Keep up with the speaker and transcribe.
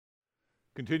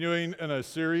Continuing in a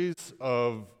series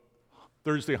of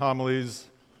Thursday homilies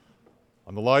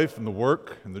on the life and the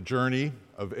work and the journey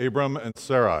of Abram and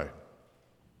Sarai,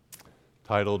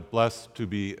 titled Blessed to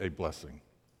be a Blessing.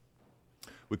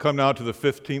 We come now to the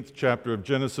 15th chapter of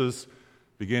Genesis,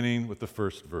 beginning with the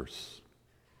first verse.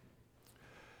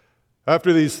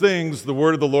 After these things, the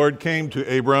word of the Lord came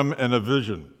to Abram in a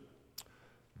vision.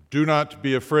 Do not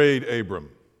be afraid, Abram.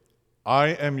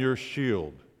 I am your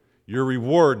shield. Your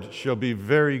reward shall be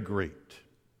very great.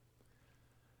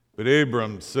 But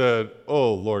Abram said,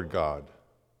 O Lord God,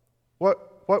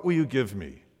 what will you give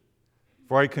me?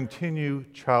 For I continue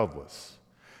childless,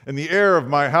 and the heir of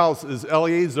my house is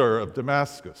Eliezer of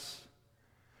Damascus.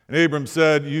 And Abram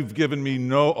said, You've given me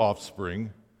no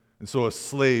offspring, and so a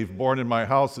slave born in my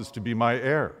house is to be my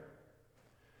heir.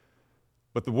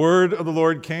 But the word of the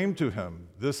Lord came to him,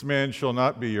 This man shall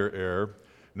not be your heir.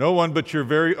 No one but your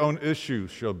very own issue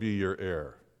shall be your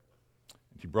heir.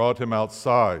 And he brought him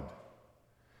outside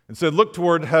and said, Look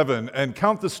toward heaven and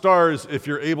count the stars if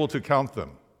you're able to count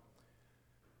them.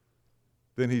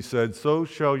 Then he said, So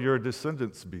shall your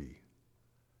descendants be.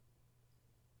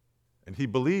 And he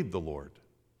believed the Lord,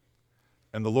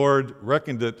 and the Lord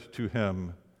reckoned it to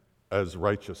him as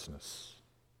righteousness.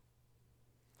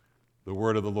 The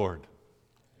word of the Lord.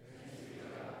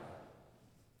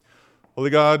 Holy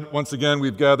God, once again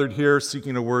we've gathered here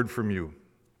seeking a word from you.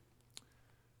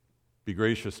 Be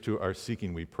gracious to our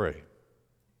seeking, we pray.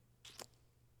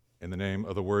 In the name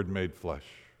of the Word made flesh.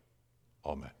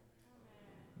 Amen.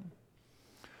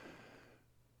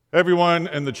 Everyone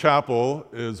in the chapel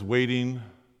is waiting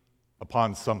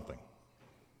upon something.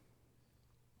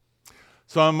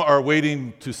 Some are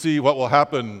waiting to see what will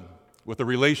happen with a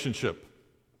relationship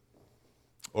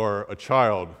or a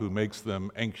child who makes them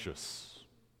anxious.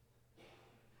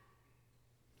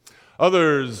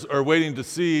 Others are waiting to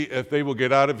see if they will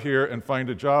get out of here and find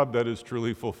a job that is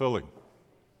truly fulfilling.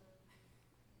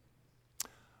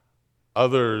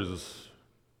 Others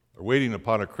are waiting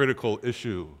upon a critical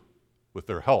issue with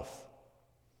their health,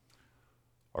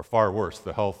 or far worse,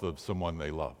 the health of someone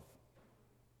they love.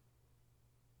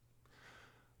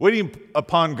 Waiting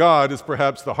upon God is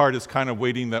perhaps the hardest kind of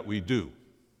waiting that we do.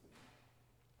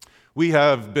 We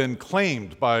have been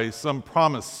claimed by some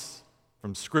promise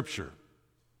from Scripture.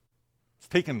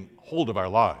 Taken hold of our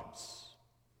lives.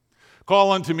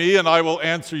 Call unto me, and I will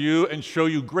answer you and show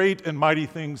you great and mighty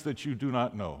things that you do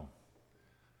not know.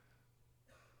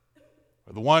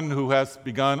 For the one who has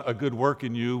begun a good work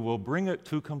in you will bring it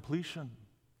to completion.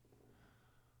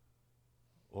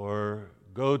 Or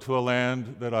go to a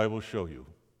land that I will show you,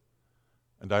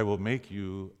 and I will make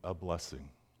you a blessing.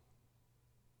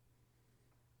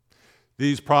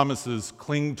 These promises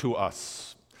cling to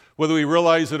us. Whether we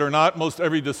realize it or not, most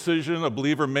every decision a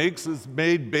believer makes is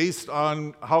made based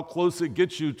on how close it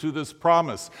gets you to this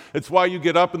promise. It's why you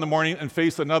get up in the morning and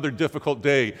face another difficult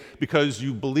day, because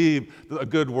you believe that a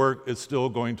good work is still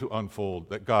going to unfold,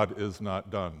 that God is not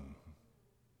done.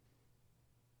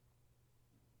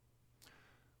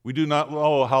 We do not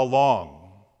know how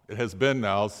long it has been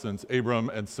now since Abram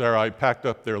and Sarai packed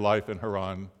up their life in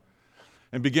Haran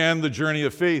and began the journey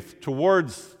of faith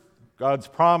towards God's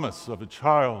promise of a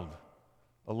child,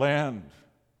 a land,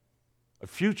 a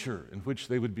future in which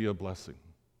they would be a blessing.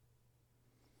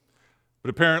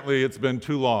 But apparently it's been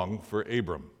too long for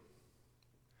Abram,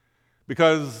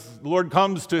 because the Lord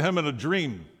comes to him in a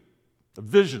dream, a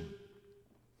vision,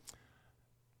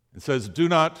 and says, Do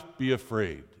not be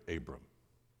afraid, Abram.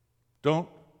 Don't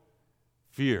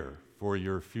fear for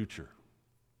your future.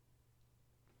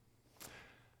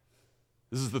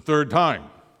 This is the third time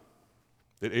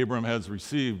that Abram has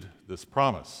received this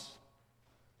promise.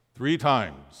 3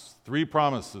 times, 3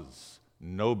 promises,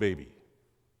 no baby.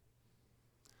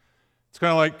 It's kind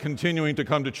of like continuing to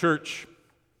come to church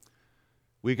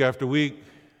week after week,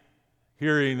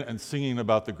 hearing and singing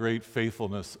about the great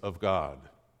faithfulness of God,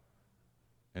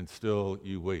 and still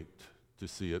you wait to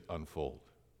see it unfold.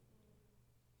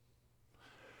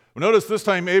 Well, notice this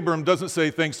time Abram doesn't say,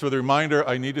 Thanks for the reminder,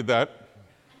 I needed that.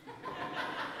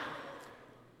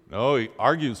 No, he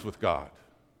argues with God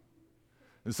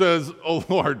and says, Oh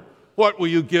Lord, what will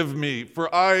you give me?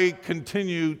 For I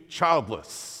continue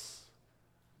childless.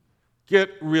 Get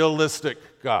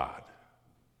realistic, God.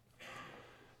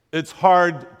 It's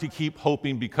hard to keep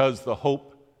hoping because the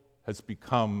hope has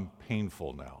become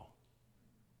painful now.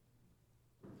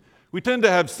 We tend to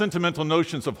have sentimental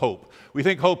notions of hope. We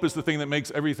think hope is the thing that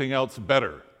makes everything else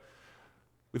better.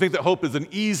 We think that hope is an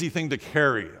easy thing to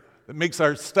carry, that makes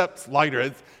our steps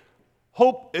lighter.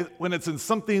 Hope, when it's in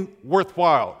something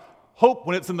worthwhile, hope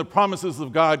when it's in the promises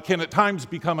of God, can at times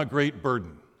become a great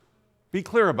burden. Be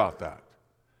clear about that.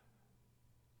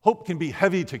 Hope can be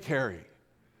heavy to carry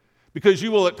because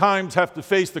you will at times have to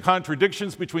face the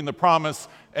contradictions between the promise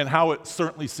and how it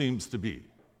certainly seems to be.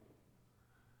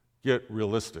 Get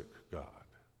realistic, God.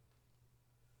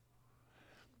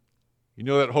 You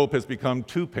know that hope has become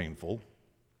too painful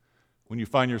when you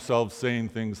find yourself saying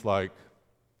things like,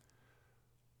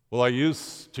 well, I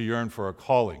used to yearn for a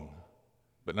calling,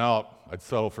 but now I'd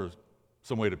settle for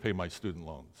some way to pay my student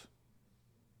loans.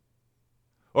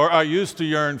 Or I used to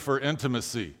yearn for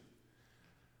intimacy,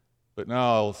 but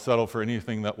now I'll settle for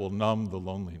anything that will numb the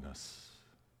loneliness.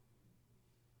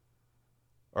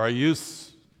 Or I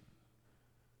used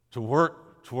to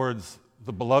work towards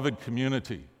the beloved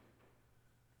community,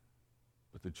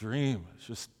 but the dream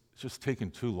is just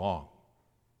taking too long.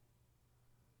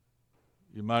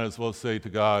 You might as well say to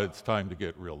God, it's time to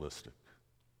get realistic.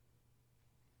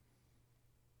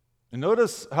 And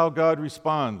notice how God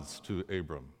responds to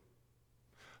Abram.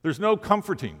 There's no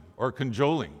comforting or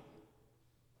cajoling.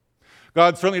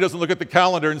 God certainly doesn't look at the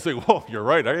calendar and say, whoa, you're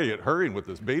right, I gotta get hurrying with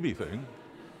this baby thing.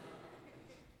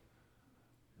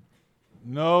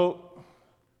 No,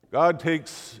 God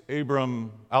takes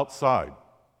Abram outside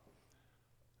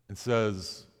and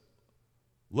says,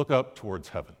 look up towards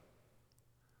heaven.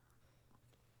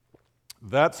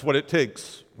 That's what it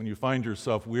takes when you find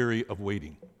yourself weary of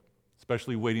waiting,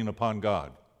 especially waiting upon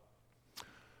God.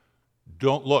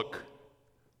 Don't look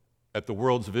at the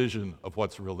world's vision of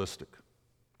what's realistic.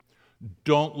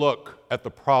 Don't look at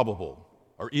the probable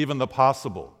or even the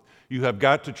possible. You have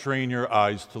got to train your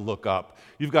eyes to look up.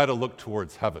 You've got to look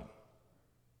towards heaven.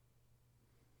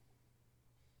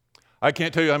 I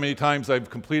can't tell you how many times I've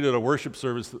completed a worship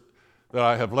service that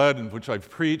I have led in which I've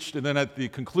preached, and then at the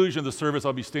conclusion of the service,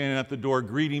 I'll be standing at the door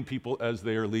greeting people as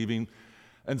they are leaving,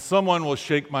 and someone will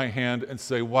shake my hand and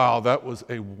say, wow, that was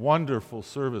a wonderful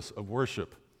service of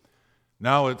worship.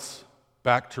 Now it's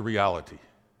back to reality.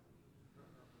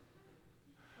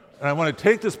 And I want to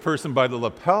take this person by the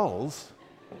lapels,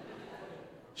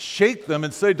 shake them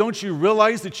and say, don't you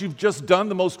realize that you've just done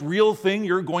the most real thing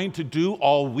you're going to do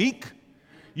all week?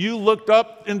 You looked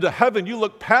up into heaven. You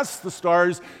looked past the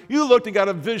stars. You looked and got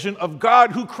a vision of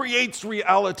God who creates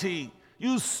reality.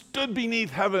 You stood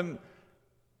beneath heaven.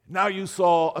 Now you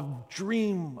saw a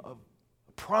dream, a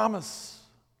promise,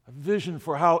 a vision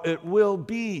for how it will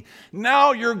be.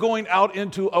 Now you're going out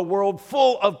into a world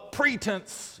full of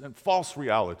pretense and false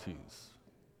realities.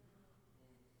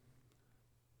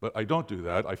 But I don't do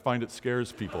that. I find it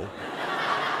scares people.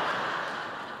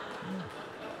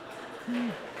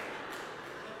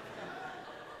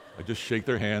 I just shake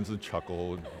their hands and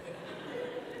chuckle.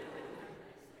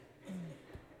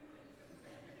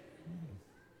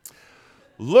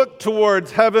 Look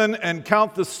towards heaven and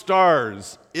count the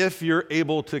stars. If you're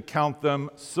able to count them,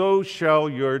 so shall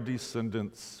your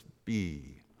descendants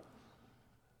be.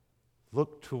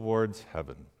 Look towards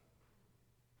heaven.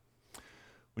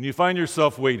 When you find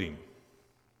yourself waiting,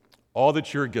 all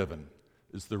that you're given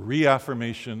is the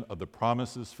reaffirmation of the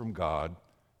promises from God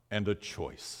and a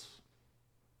choice.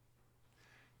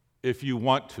 If you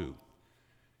want to,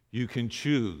 you can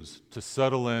choose to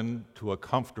settle in to a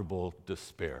comfortable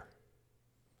despair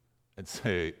and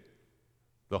say,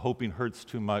 the hoping hurts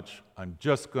too much. I'm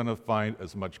just going to find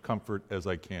as much comfort as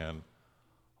I can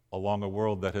along a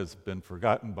world that has been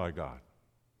forgotten by God.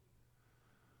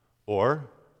 Or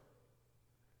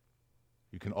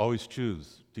you can always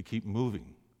choose to keep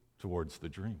moving towards the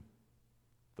dream,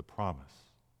 the promise.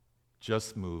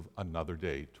 Just move another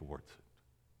day towards it.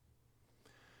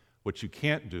 What you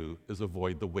can't do is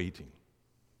avoid the waiting.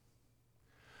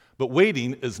 But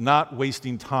waiting is not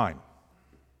wasting time.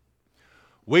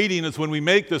 Waiting is when we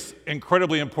make this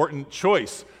incredibly important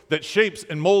choice that shapes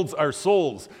and molds our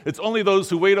souls. It's only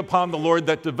those who wait upon the Lord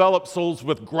that develop souls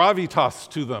with gravitas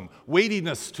to them,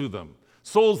 weightiness to them,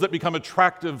 souls that become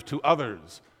attractive to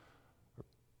others,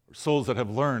 souls that have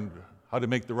learned how to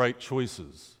make the right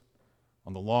choices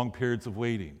on the long periods of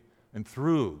waiting and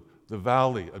through the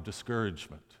valley of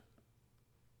discouragement.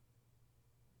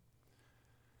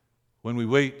 When we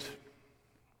wait,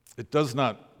 it does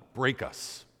not break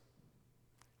us.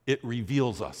 It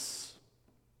reveals us.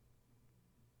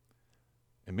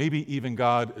 And maybe even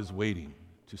God is waiting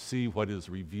to see what is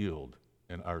revealed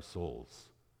in our souls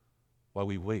while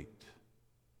we wait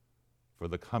for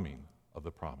the coming of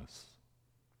the promise.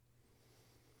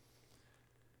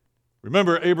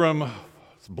 Remember, Abram's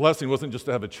blessing wasn't just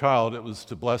to have a child, it was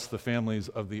to bless the families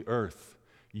of the earth.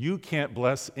 You can't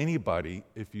bless anybody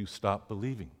if you stop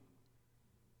believing.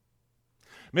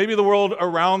 Maybe the world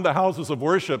around the houses of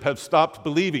worship have stopped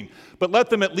believing, but let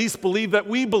them at least believe that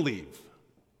we believe.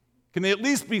 Can they at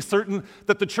least be certain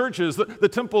that the churches, the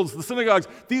temples, the synagogues,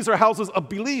 these are houses of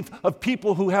belief, of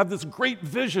people who have this great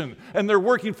vision, and they're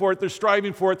working for it, they're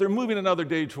striving for it, they're moving another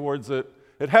day towards it.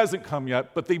 It hasn't come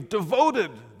yet, but they've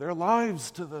devoted their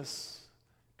lives to this.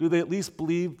 Do they at least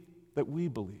believe that we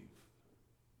believe?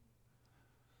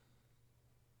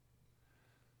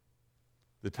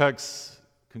 The text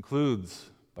concludes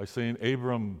by saying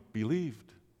Abram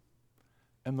believed,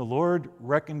 and the Lord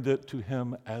reckoned it to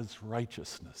him as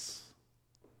righteousness.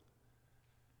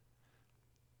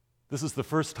 This is the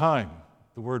first time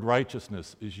the word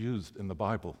righteousness is used in the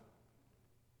Bible.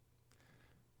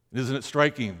 Isn't it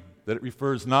striking that it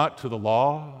refers not to the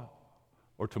law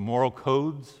or to moral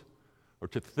codes or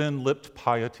to thin-lipped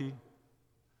piety,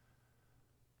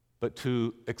 but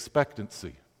to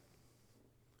expectancy,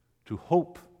 to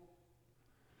hope,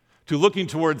 to looking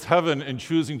towards heaven and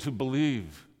choosing to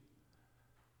believe,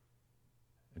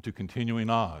 and to continuing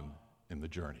on in the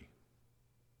journey.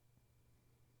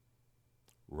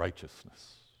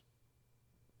 Righteousness.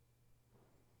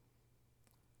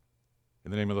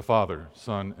 In the name of the Father,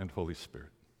 Son, and Holy Spirit.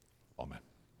 Amen.